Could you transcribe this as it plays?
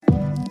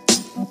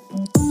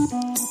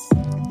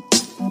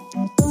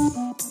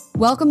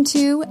Welcome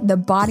to the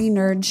Body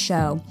Nerd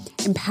Show,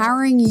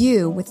 empowering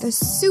you with the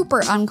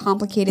super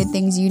uncomplicated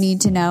things you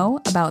need to know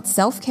about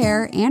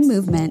self-care and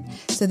movement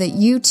so that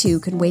you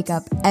too can wake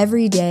up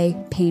every day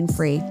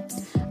pain-free.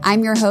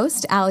 I'm your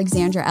host,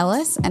 Alexandra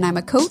Ellis, and I'm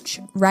a coach,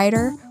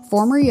 writer,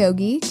 former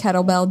yogi,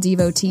 kettlebell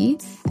devotee,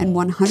 and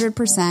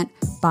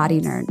 100%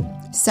 body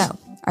nerd. So,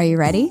 are you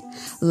ready?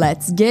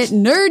 Let's get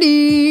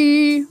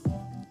nerdy!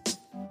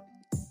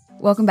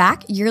 Welcome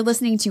back. You're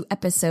listening to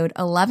episode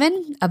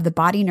 11 of the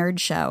Body Nerd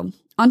Show.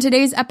 On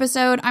today's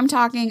episode, I'm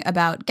talking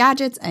about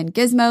gadgets and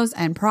gizmos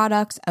and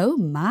products. Oh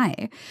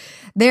my.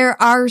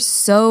 There are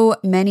so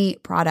many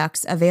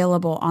products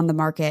available on the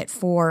market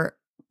for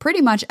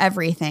pretty much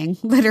everything,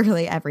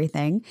 literally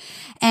everything.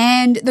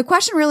 And the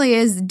question really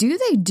is, do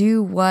they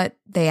do what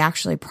they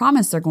actually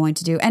promise they're going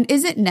to do? And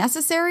is it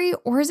necessary,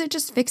 or is it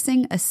just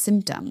fixing a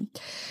symptom?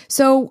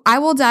 So I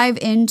will dive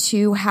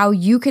into how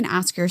you can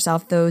ask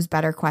yourself those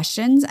better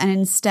questions. And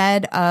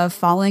instead of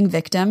falling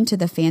victim to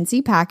the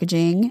fancy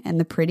packaging and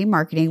the pretty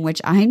marketing,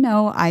 which I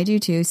know I do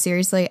too,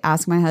 seriously,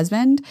 ask my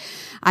husband.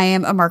 I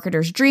am a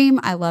marketer's dream.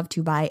 I love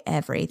to buy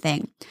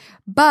everything.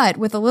 But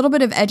with a little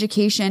bit of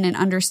education and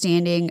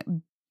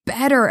understanding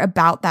better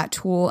about that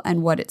tool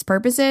and what its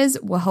purpose is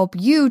will help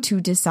you to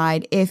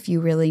decide if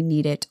you really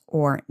need it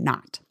or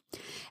not.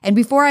 And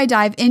before I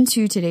dive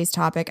into today's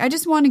topic, I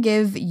just want to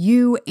give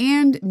you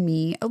and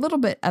me a little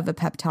bit of a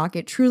pep talk.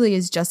 It truly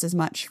is just as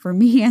much for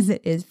me as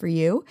it is for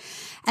you.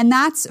 And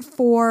that's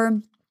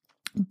for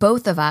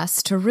both of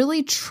us to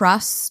really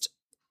trust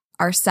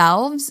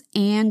ourselves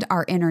and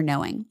our inner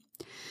knowing.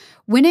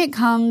 When it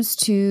comes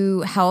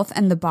to health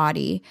and the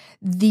body,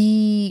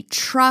 the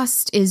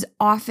trust is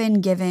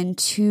often given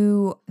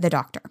to the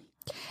doctor.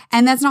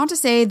 And that's not to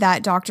say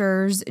that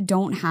doctors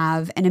don't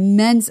have an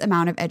immense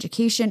amount of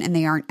education and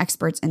they aren't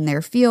experts in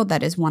their field.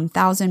 That is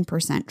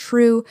 1000%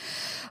 true.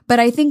 But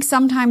I think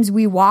sometimes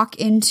we walk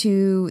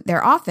into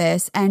their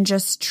office and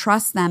just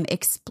trust them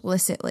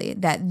explicitly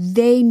that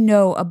they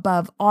know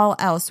above all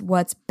else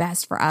what's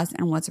best for us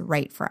and what's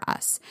right for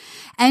us.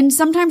 And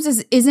sometimes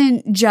this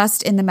isn't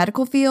just in the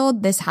medical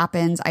field. This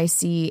happens, I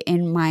see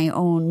in my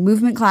own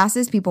movement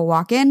classes. People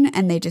walk in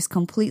and they just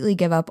completely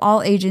give up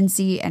all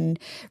agency and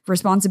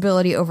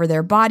responsibility over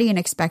their body and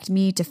expect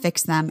me to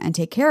fix them and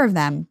take care of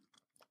them.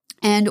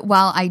 And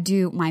while I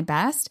do my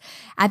best,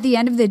 at the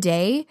end of the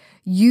day,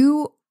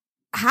 you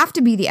have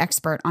to be the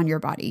expert on your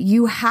body.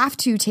 You have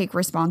to take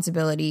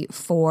responsibility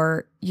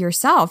for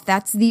yourself.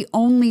 That's the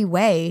only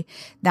way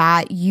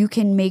that you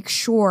can make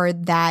sure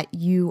that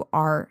you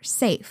are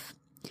safe.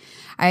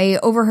 I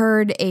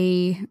overheard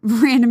a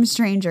random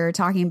stranger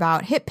talking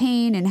about hip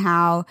pain and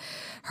how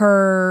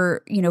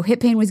her,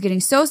 hip pain was getting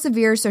so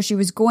severe, so she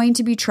was going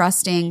to be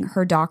trusting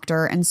her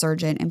doctor and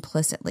surgeon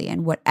implicitly,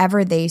 and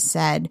whatever they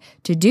said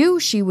to do,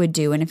 she would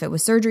do. And if it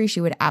was surgery,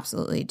 she would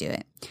absolutely do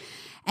it.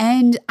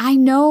 And I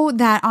know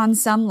that on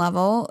some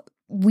level,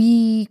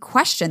 we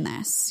question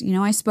this.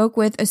 I spoke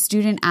with a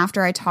student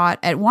after I taught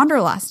at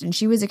Wanderlust, and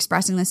she was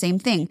expressing the same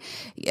thing.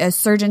 A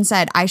surgeon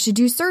said, I should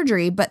do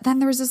surgery, but then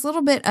there was this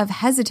little bit of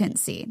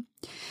hesitancy.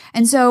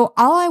 And so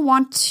all I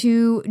want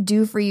to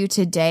do for you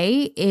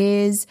today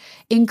is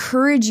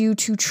encourage you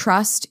to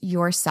trust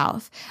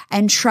yourself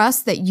and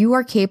trust that you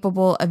are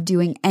capable of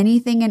doing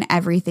anything and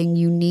everything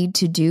you need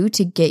to do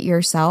to get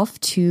yourself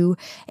to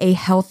a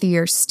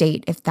healthier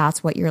state if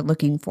that's what you're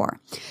looking for.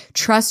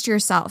 Trust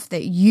yourself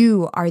that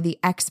you are the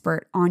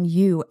expert on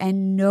you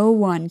and no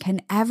one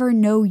can ever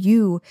know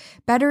you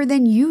better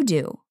than you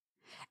do.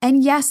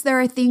 And yes, there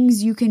are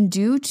things you can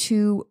do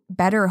to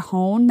better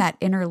hone that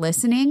inner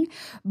listening,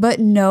 but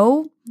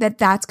know that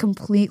that's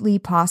completely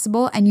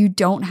possible and you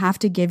don't have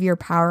to give your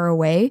power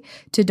away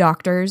to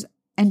doctors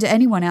and to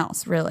anyone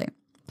else, really.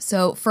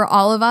 So for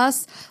all of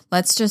us,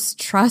 let's just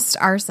trust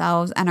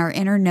ourselves and our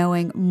inner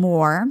knowing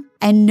more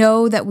and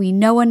know that we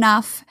know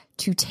enough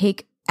to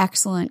take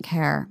excellent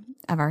care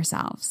of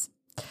ourselves.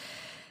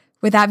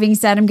 With that being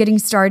said, I'm getting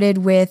started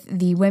with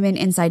the Women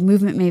Inside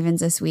Movement Mavens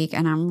this week,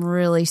 and I'm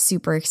really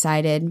super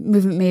excited.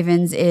 Movement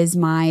Mavens is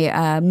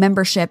my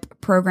membership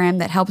program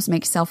that helps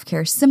make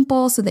self-care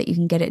simple so that you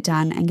can get it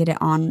done and get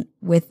it on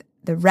with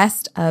the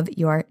rest of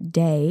your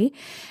day.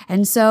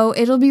 And so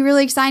it'll be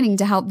really exciting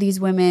to help these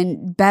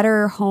women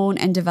better hone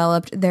and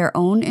develop their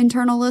own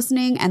internal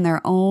listening and their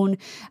own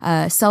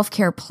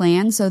self-care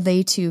plan so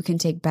they too can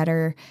take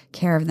better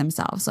care of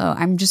themselves. So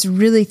I'm just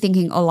really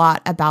thinking a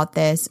lot about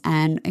this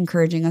and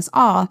encouraging us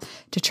all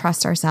to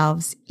trust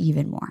ourselves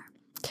even more.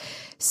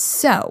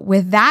 So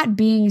with that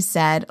being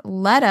said,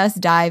 let us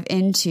dive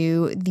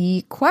into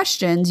the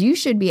questions you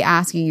should be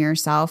asking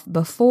yourself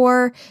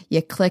before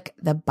you click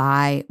the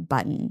buy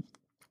button.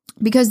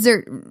 Because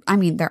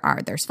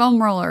there's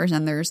foam rollers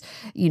and there's,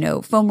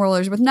 foam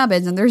rollers with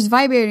nubbins and there's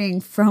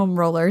vibrating foam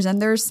rollers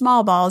and there's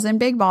small balls and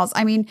big balls.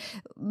 I mean,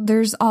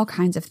 there's all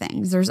kinds of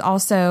things. There's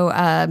also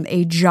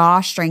a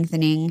jaw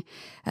strengthening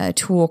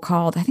tool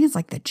called, I think it's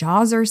like the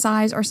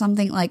Jazzercise or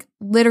something. Like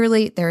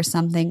literally there's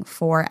something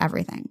for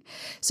everything.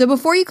 So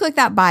before you click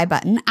that buy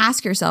button,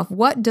 ask yourself,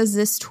 what does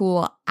this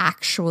tool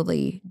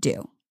actually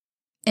do?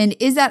 And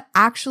is that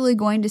actually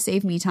going to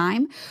save me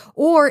time?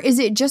 Or is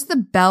it just the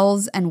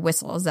bells and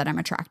whistles that I'm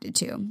attracted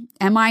to?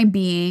 Am I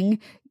being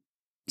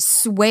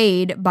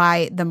swayed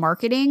by the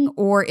marketing,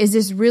 or is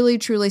this really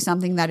truly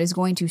something that is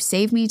going to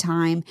save me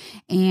time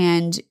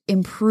and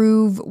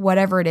improve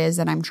whatever it is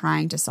that I'm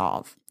trying to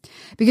solve?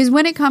 Because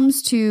when it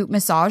comes to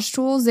massage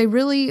tools, they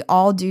really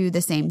all do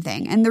the same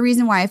thing. And the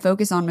reason why I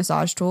focus on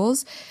massage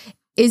tools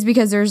is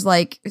because there's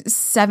like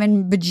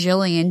 7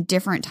 bajillion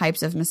different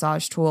types of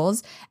massage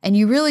tools, and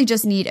you really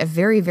just need a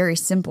very, very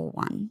simple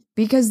one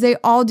because they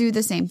all do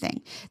the same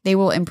thing. They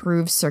will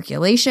improve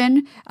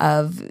circulation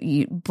of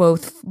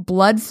both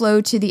blood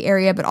flow to the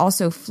area, but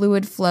also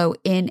fluid flow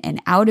in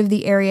and out of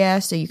the area.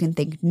 So you can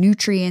think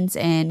nutrients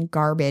in,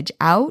 garbage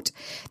out.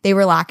 They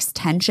relax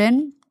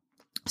tension.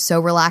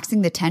 So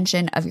relaxing the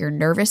tension of your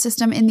nervous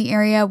system in the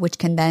area, which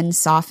can then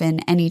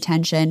soften any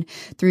tension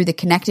through the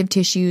connective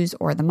tissues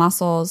or the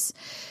muscles.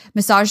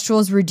 Massage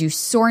tools reduce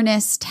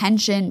soreness,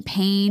 tension,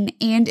 pain,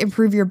 and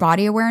improve your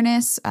body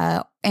awareness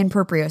and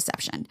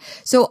proprioception.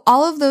 So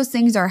all of those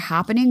things are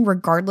happening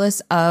regardless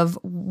of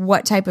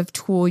what type of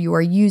tool you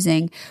are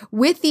using,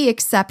 with the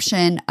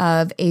exception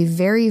of a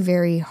very,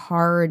 very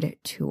hard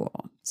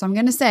tool. So I'm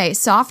going to say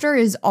softer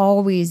is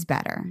always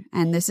better.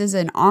 And this is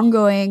an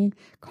ongoing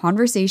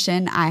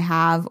conversation I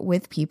have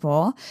with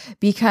people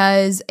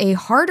because a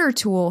harder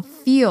tool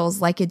feels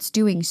like it's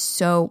doing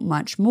so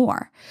much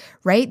more,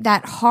 right?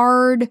 That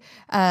hard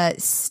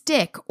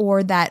stick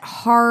or that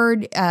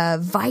hard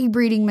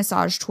vibrating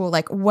massage tool,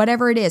 like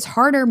whatever it is,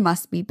 harder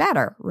must be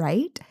better,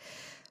 right?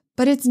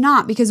 But it's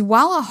not, because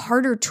while a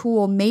harder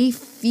tool may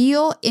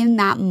feel in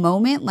that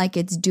moment like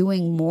it's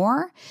doing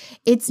more,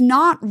 it's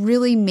not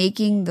really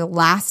making the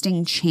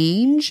lasting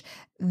change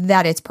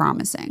that it's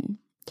promising.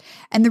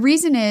 And the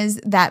reason is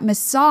that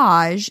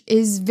massage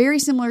is very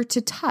similar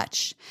to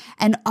touch.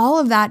 And all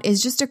of that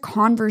is just a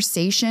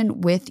conversation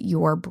with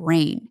your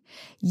brain.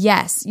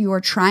 Yes, you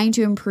are trying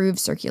to improve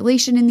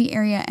circulation in the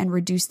area and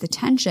reduce the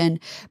tension,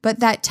 but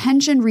that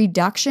tension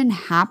reduction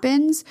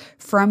happens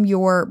from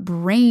your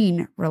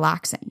brain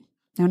relaxing.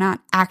 Now,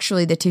 not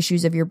actually the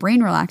tissues of your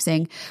brain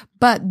relaxing,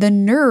 but the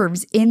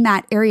nerves in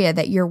that area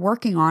that you're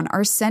working on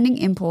are sending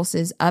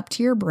impulses up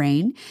to your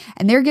brain,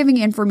 and they're giving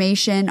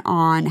information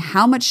on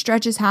how much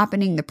stretch is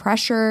happening, the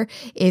pressure,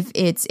 if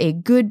it's a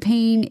good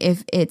pain,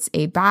 if it's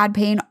a bad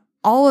pain.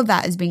 All of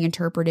that is being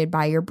interpreted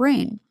by your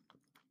brain.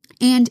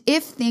 And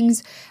if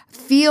things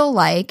feel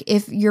like,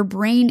 if your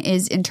brain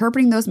is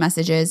interpreting those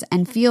messages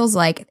and feels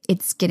like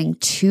it's getting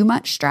too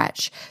much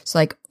stretch, so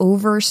like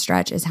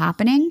overstretch is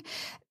happening,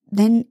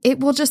 then it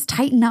will just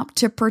tighten up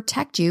to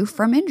protect you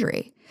from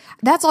injury.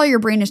 That's all your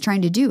brain is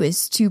trying to do,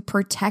 is to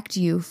protect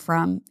you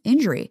from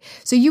injury.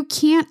 So you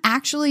can't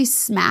actually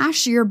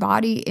smash your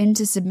body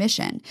into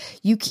submission.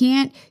 You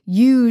can't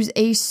use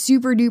a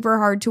super duper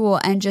hard tool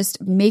and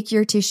just make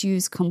your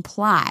tissues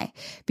comply,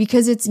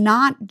 because it's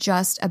not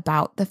just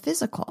about the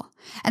physical.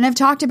 And I've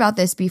talked about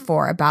this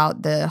before,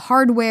 about the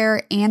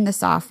hardware and the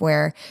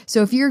software.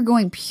 So if you're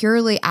going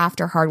purely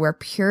after hardware,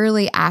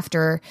 purely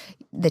after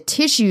the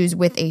tissues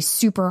with a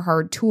super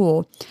hard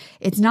tool,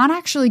 it's not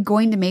actually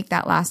going to make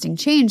that lasting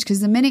change,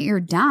 because the minute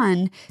you're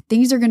done,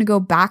 things are going to go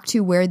back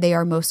to where they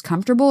are most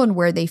comfortable and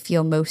where they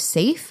feel most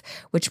safe,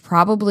 which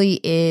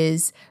probably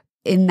is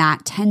in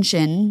that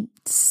tension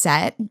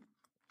set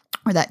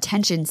or that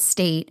tension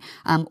state,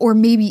 or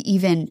maybe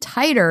even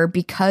tighter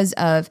because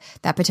of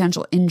that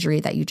potential injury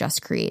that you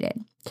just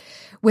created.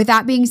 With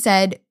that being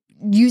said,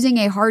 using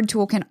a hard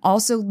tool can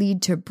also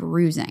lead to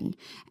bruising.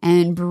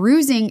 And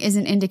bruising is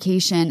an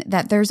indication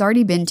that there's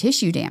already been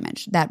tissue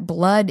damage, that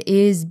blood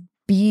is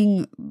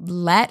being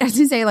let, I was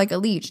going to say like a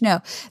leech.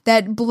 No,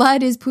 that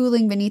blood is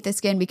pooling beneath the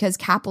skin because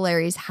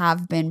capillaries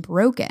have been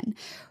broken.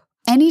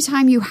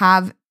 Anytime you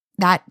have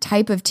that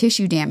type of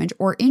tissue damage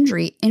or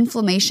injury,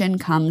 inflammation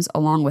comes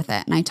along with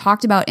it. And I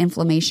talked about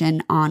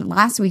inflammation on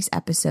last week's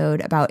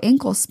episode about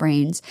ankle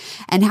sprains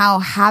and how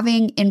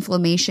having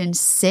inflammation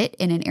sit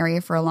in an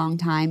area for a long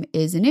time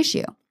is an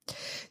issue.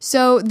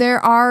 So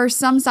there are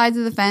some sides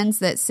of the fence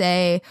that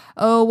say,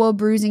 oh, well,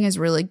 bruising is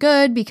really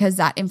good because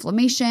that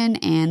inflammation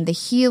and the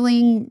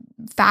healing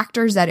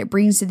factors that it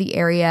brings to the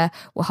area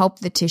will help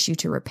the tissue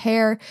to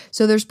repair.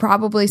 So there's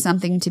probably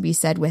something to be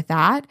said with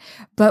that.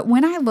 But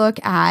when I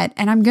look at,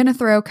 and I'm going to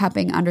throw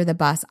cupping under the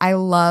bus, I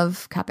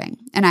love cupping,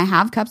 and I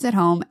have cups at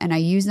home and I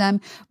use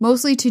them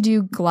mostly to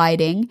do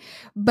gliding,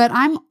 but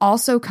I'm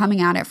also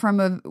coming at it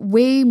from a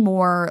way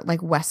more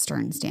like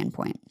Western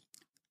standpoint.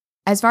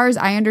 As far as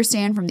I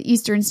understand from the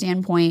Eastern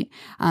standpoint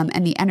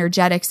and the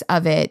energetics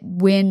of it,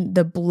 when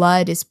the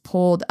blood is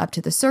pulled up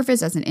to the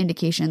surface as an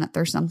indication that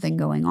there's something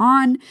going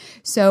on.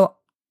 So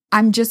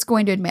I'm just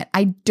going to admit,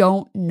 I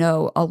don't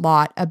know a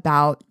lot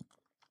about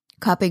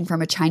cupping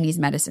from a Chinese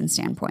medicine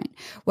standpoint.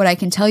 What I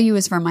can tell you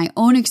is from my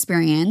own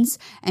experience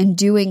and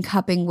doing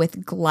cupping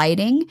with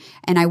gliding,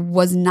 and I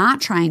was not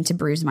trying to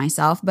bruise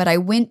myself, but I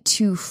went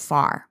too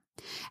far.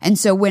 And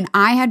so when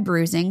I had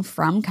bruising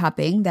from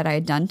cupping that I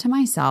had done to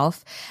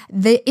myself,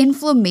 the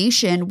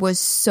inflammation was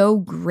so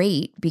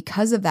great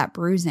because of that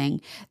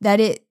bruising that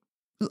it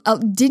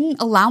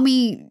didn't allow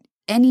me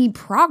any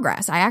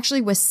progress. I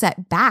actually was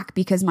set back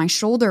because my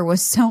shoulder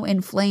was so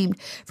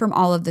inflamed from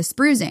all of this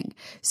bruising.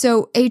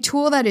 So a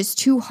tool that is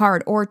too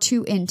hard or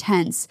too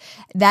intense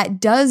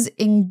that does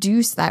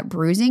induce that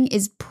bruising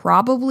is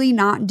probably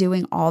not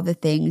doing all the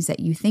things that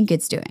you think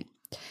it's doing.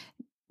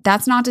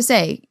 That's not to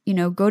say,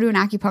 go to an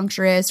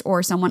acupuncturist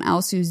or someone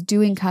else who's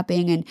doing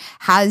cupping and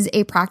has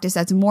a practice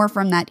that's more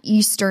from that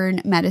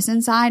Eastern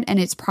medicine side, and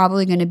it's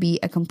probably going to be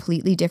a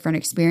completely different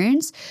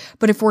experience.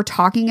 But if we're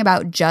talking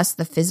about just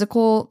the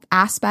physical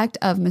aspect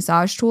of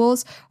massage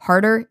tools,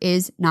 harder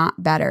is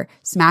not better.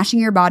 Smashing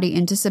your body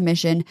into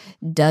submission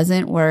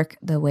doesn't work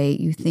the way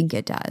you think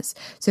it does.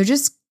 So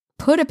just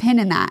put a pin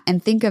in that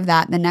and think of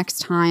that the next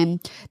time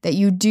that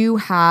you do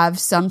have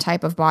some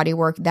type of body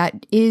work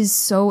that is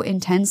so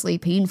intensely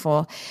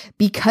painful,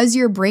 because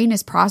your brain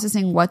is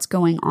processing what's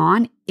going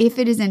on. If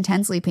it is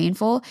intensely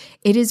painful,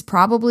 it is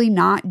probably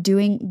not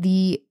doing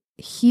the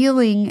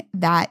healing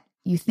that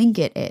you think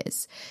it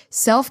is.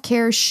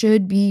 Self-care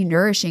should be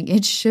nourishing.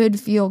 It should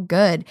feel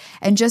good.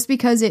 And just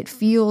because it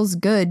feels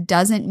good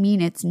doesn't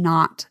mean it's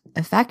not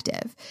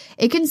effective.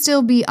 It can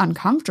still be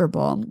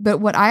uncomfortable, but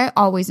what I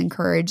always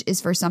encourage is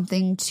for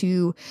something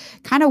to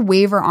kind of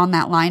waver on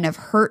that line of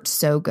hurt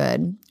so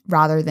good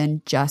rather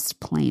than just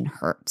plain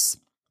hurts.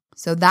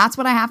 So that's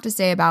what I have to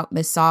say about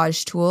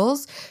massage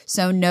tools.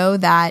 So know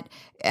that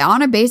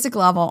on a basic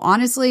level,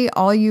 honestly,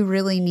 all you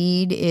really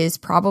need is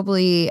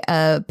probably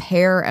a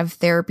pair of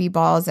therapy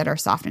balls that are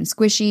soft and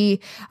squishy,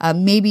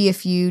 maybe a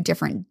few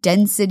different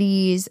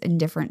densities and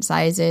different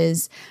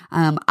sizes.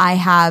 I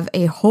have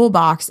a whole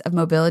box of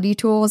mobility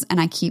tools,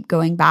 and I keep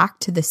going back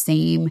to the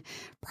same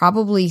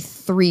probably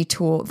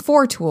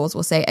 4 tools,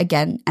 we'll say,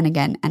 again and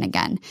again and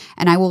again.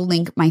 And I will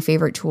link my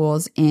favorite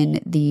tools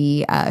in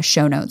the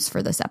show notes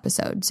for this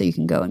episode, so you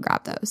can go and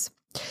grab those.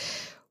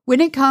 When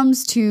it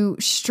comes to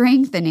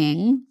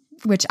strengthening,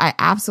 which I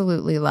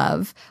absolutely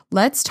love,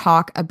 let's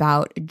talk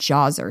about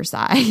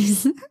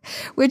jazzercise,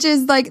 which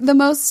is like the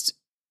most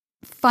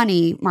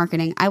funny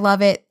marketing. I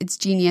love it. It's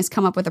genius.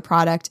 Come up with a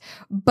product.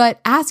 But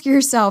ask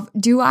yourself,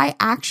 do I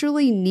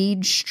actually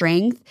need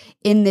strength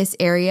in this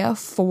area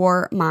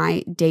for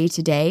my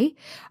day-to-day?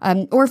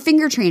 Or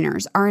finger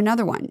trainers are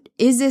another one.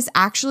 Is this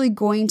actually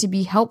going to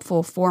be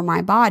helpful for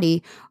my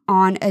body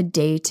on a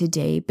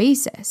day-to-day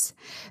basis?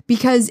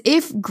 Because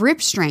if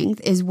grip strength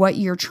is what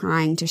you're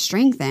trying to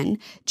strengthen,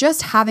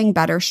 just having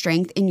better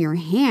strength in your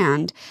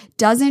hand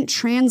doesn't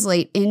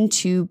translate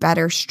into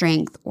better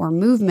strength or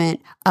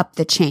movement up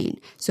the chain.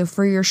 So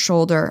for your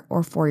shoulder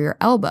or for your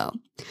elbow.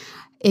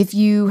 If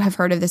you have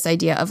heard of this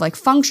idea of like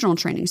functional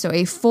training, so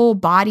a full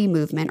body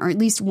movement, or at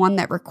least one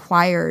that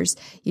requires,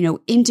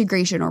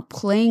 integration or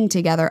playing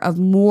together of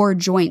more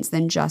joints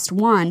than just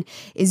one,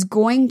 is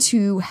going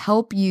to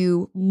help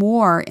you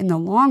more in the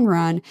long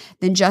run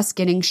than just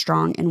getting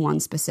strong in one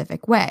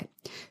specific way.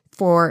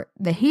 For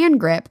the hand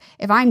grip,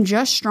 if I'm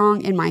just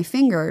strong in my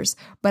fingers,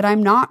 but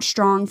I'm not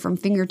strong from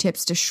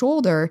fingertips to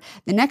shoulder,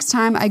 the next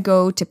time I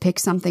go to pick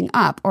something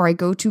up, or I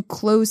go to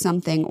close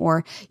something,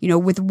 or,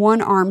 with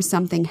one arm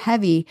something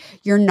heavy,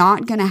 you're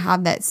not going to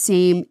have that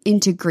same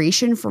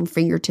integration from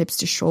fingertips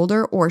to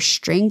shoulder or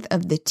strength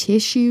of the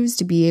tissues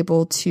to be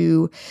able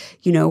to,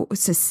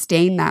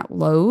 sustain that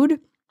load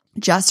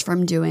just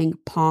from doing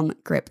palm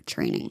grip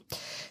training.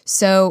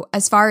 So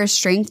as far as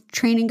strength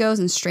training goes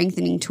and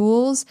strengthening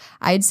tools,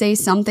 I'd say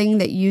something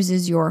that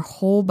uses your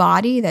whole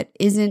body that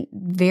isn't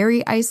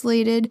very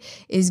isolated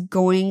is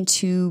going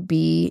to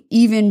be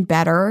even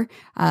better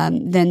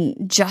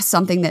than just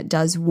something that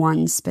does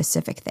one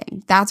specific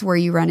thing. That's where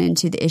you run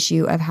into the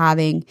issue of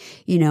having,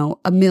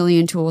 a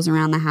million tools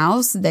around the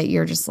house that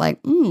you're just like,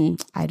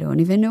 I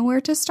don't even know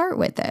where to start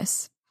with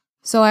this.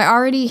 So I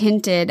already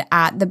hinted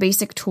at the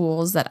basic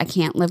tools that I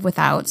can't live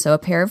without. So a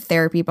pair of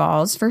therapy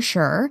balls for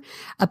sure,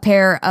 a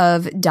pair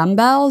of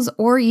dumbbells,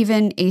 or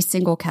even a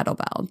single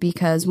kettlebell,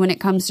 because when it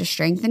comes to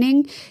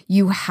strengthening,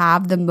 you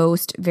have the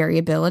most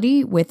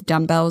variability with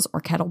dumbbells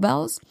or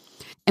kettlebells.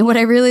 And what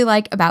I really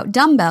like about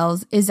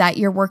dumbbells is that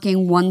you're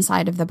working one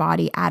side of the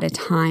body at a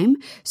time.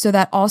 So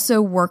that also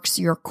works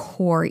your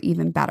core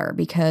even better,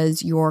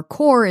 because your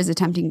core is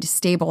attempting to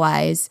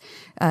stabilize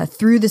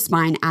through the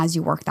spine as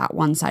you work that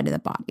one side of the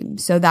body.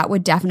 So that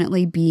would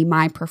definitely be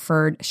my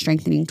preferred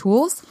strengthening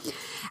tools.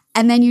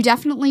 And then you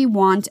definitely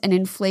want an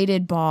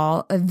inflated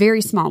ball, a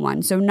very small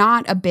one. So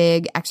not a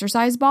big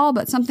exercise ball,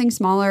 but something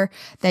smaller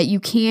that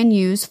you can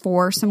use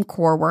for some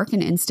core work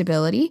and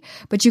instability,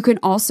 but you can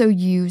also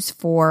use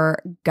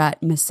for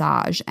gut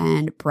massage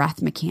and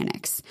breath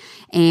mechanics.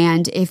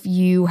 And if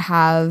you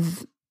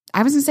have,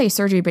 I was going to say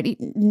surgery, but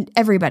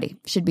everybody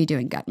should be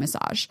doing gut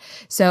massage.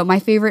 So my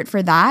favorite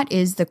for that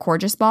is the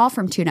Coregeous ball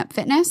from Tune Up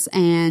Fitness.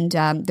 And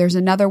there's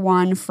another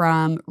one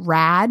from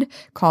Rad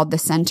called the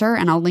Center.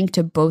 And I'll link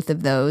to both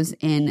of those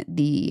in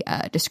the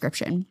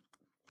description.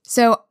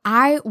 So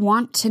I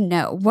want to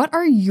know, what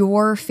are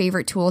your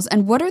favorite tools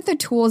and what are the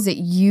tools that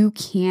you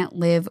can't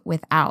live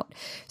without?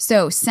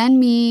 So send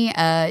me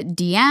a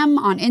DM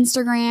on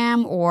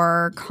Instagram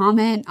or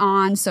comment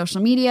on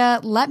social media.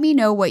 Let me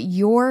know what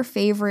your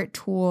favorite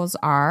tools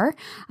are,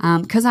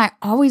 because I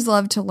always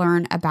love to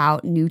learn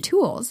about new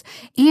tools.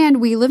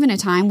 And we live in a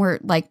time where,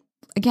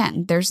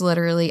 again, there's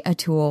literally a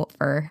tool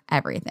for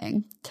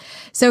everything.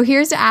 So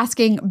here's to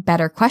asking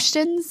better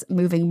questions,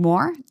 moving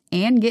more,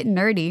 and getting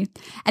nerdy.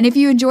 And if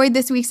you enjoyed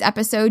this week's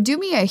episode, do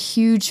me a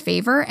huge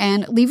favor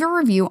and leave a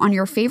review on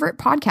your favorite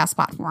podcast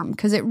platform,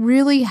 because it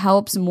really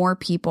helps more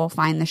people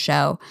find the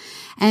show.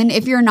 And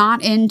if you're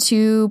not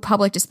into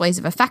public displays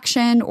of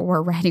affection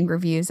or writing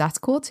reviews, that's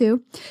cool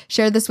too.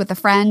 Share this with a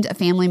friend, a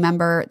family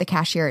member, the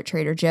cashier at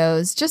Trader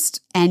Joe's,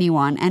 just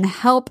anyone, and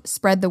help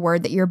spread the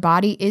word that your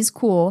body is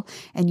cool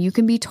and you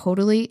can be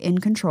totally in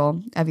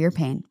control of your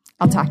pain.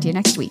 I'll talk to you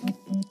next week.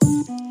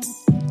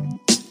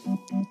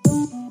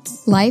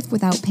 Life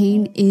without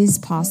pain is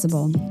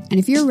possible. And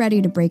if you're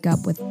ready to break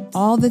up with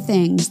all the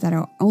things that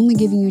are only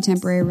giving you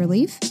temporary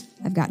relief,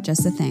 I've got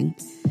just the thing.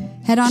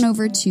 Head on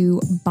over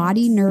to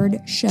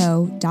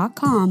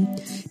bodynerdshow.com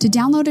to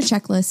download a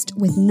checklist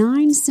with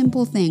 9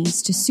 simple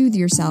things to soothe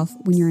yourself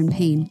when you're in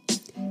pain.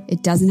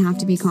 It doesn't have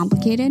to be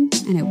complicated,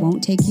 and it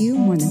won't take you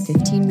more than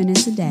 15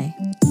 minutes a day.